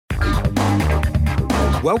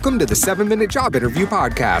Welcome to the 7-Minute Job Interview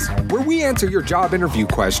Podcast, where we answer your job interview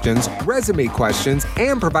questions, resume questions,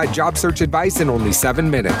 and provide job search advice in only 7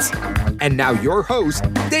 minutes. And now your host,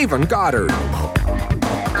 Davon Goddard.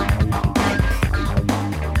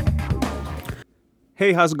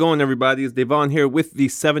 Hey, how's it going, everybody? It's Davon here with the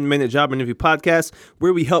 7-Minute Job Interview Podcast,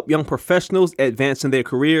 where we help young professionals advance in their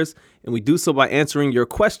careers, and we do so by answering your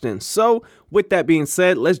questions. So, with that being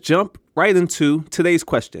said, let's jump right into today's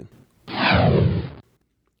question.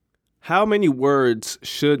 How many words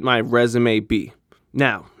should my resume be?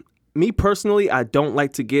 Now, me personally, I don't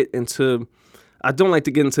like to get into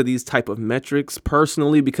these type of metrics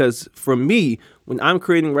personally, because for me, when I'm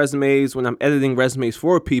creating resumes, when I'm editing resumes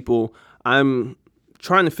for people, I'm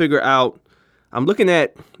trying to figure out, I'm looking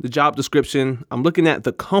at the job description, I'm looking at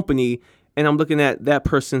the company, and I'm looking at that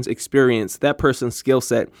person's experience, that person's skill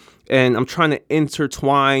set, and I'm trying to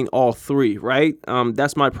intertwine all three, right?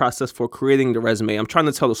 That's my process for creating the resume. I'm trying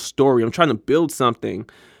to tell a story. I'm trying to build something.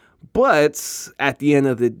 But at the end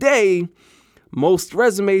of the day, most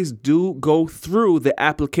resumes do go through the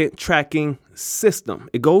applicant tracking system.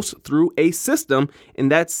 It goes through a system, and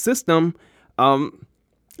that system,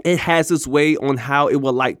 it has its way on how it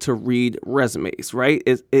would like to read resumes, right?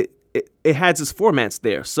 It has its formats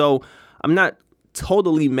there. So I'm not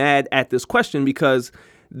totally mad at this question, because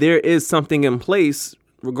there is something in place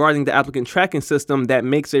regarding the applicant tracking system that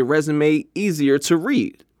makes a resume easier to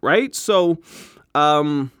read, right? So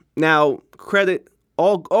now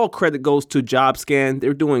all credit goes to JobScan.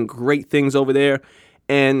 They're doing great things over there.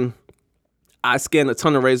 And I scan a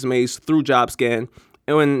ton of resumes through JobScan.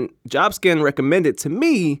 And when JobScan recommended to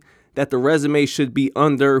me that the resume should be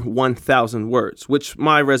under 1,000 words, which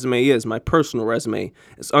my resume is, my personal resume,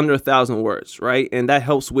 is under 1,000 words, right? And that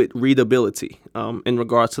helps with readability in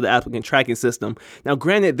regards to the applicant tracking system. Now,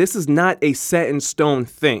 granted, this is not a set in stone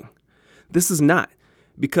thing. This is not,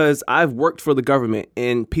 because I've worked for the government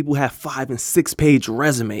and people have 5- and 6-page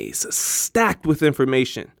resumes stacked with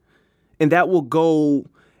information, and that won't go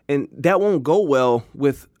well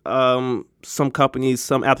with some companies,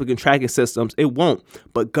 some applicant tracking systems. It won't,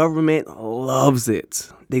 but government loves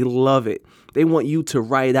it. They love it. They want you to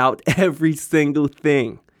write out every single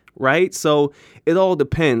thing, right? So it all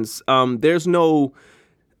depends. There's nothing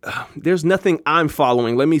I'm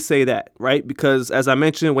following. Let me say that, right? Because as I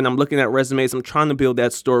mentioned, when I'm looking at resumes, I'm trying to build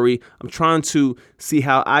that story. I'm trying to see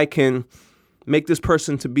how I can make this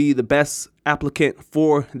person to be the best applicant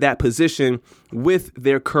for that position with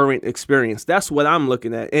their current experience. That's what I'm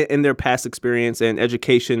looking at, in their past experience and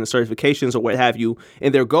education and certifications or what have you,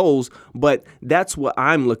 and their goals. But that's what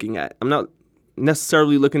I'm looking at. I'm not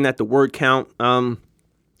necessarily looking at the word count. I'm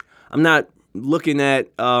not looking at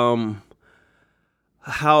how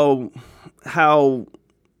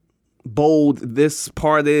bold this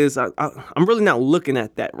part is. I'm really not looking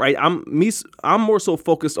at that, right? I'm more so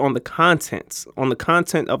focused on the content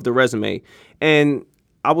of the resume. And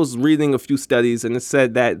I was reading a few studies, and it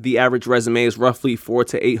said that the average resume is roughly 400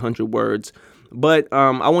 to 800 words. But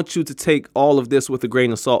I want you to take all of this with a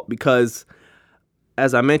grain of salt, because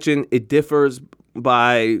as I mentioned, it differs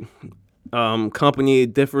by company,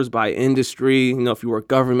 it differs by industry. You know, if you work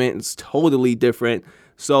government, it's totally different.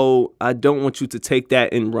 So I don't want you to take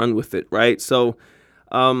that and run with it, right? So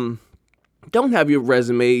don't have your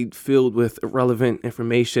resume filled with irrelevant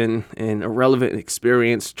information and irrelevant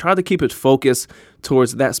experience. Try to keep it focused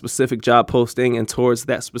towards that specific job posting and towards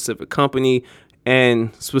that specific company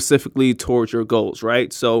and specifically towards your goals,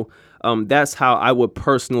 right? So that's how I would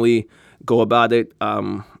personally go about it,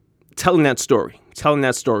 telling that story,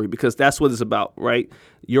 because that's what it's about, right?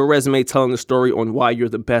 Your resume telling the story on why you're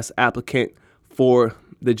the best applicant for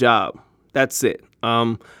the job. That's it.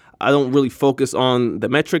 I don't really focus on the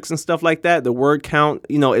metrics and stuff like that. The word count,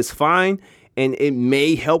 is fine, and it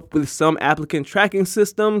may help with some applicant tracking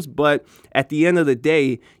systems, but at the end of the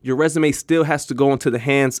day, your resume still has to go into the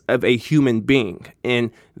hands of a human being,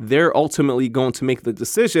 and they're ultimately going to make the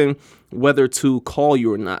decision whether to call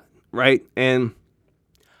you or not, right? And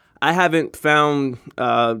I haven't found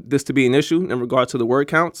this to be an issue in regard to the word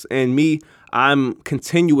counts. And I'm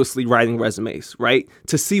continuously writing resumes, right,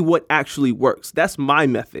 to see what actually works. That's my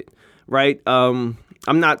method, right? I'm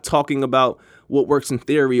not talking about what works in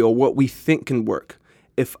theory or what we think can work.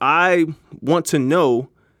 If I want to know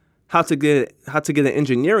how to get an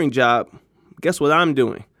engineering job, guess what I'm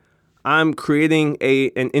doing? I'm creating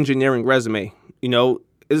an engineering resume.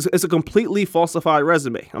 It's a completely falsified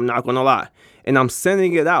resume. I'm not going to lie. And I'm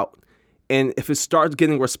sending it out. And if it starts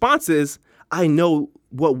getting responses, I know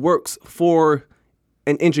what works for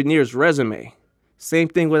an engineer's resume. Same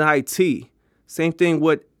thing with IT. Same thing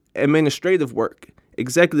with administrative work,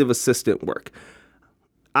 executive assistant work.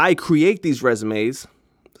 I create these resumes.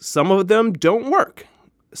 Some of them don't work.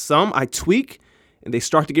 Some I tweak and they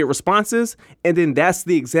start to get responses. And then that's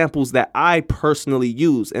the examples that I personally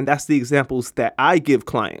use. And that's the examples that I give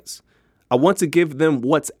clients. I want to give them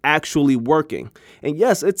what's actually working. And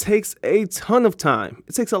yes, it takes a ton of time.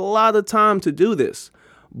 It takes a lot of time to do this.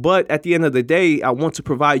 But at the end of the day, I want to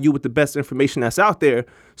provide you with the best information that's out there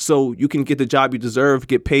so you can get the job you deserve,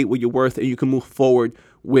 get paid what you're worth, and you can move forward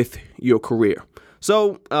with your career.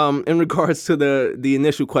 So in regards to the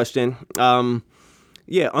initial question, under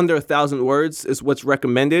 1,000 words is what's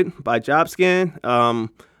recommended by JobScan.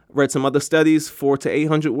 Read some other studies, 400 to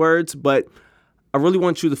 800 words, but I really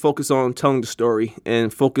want you to focus on telling the story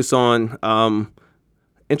and focus on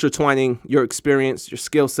intertwining your experience, your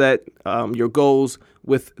skill set, your goals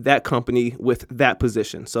with that company, with that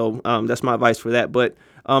position. So that's my advice for that. But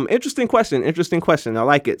interesting question. I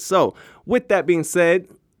like it. So with that being said,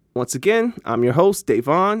 once again, I'm your host,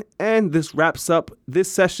 Davon, and this wraps up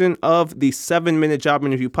this session of the 7-Minute Job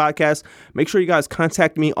Interview Podcast. Make sure you guys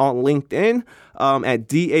contact me on LinkedIn at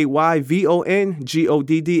DAYVONGODDARD.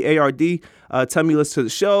 Tell me you listen to the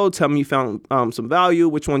show. Tell me you found some value,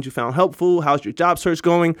 which ones you found helpful. How's your job search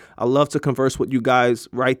going? I love to converse with you guys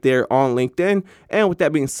right there on LinkedIn. And with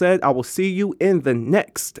that being said, I will see you in the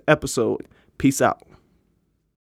next episode. Peace out.